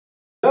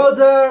Hello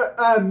there,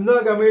 I'm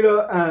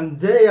Camilo and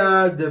they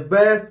are the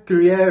best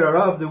creator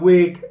of the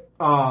week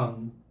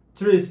on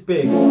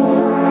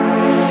 3Speak.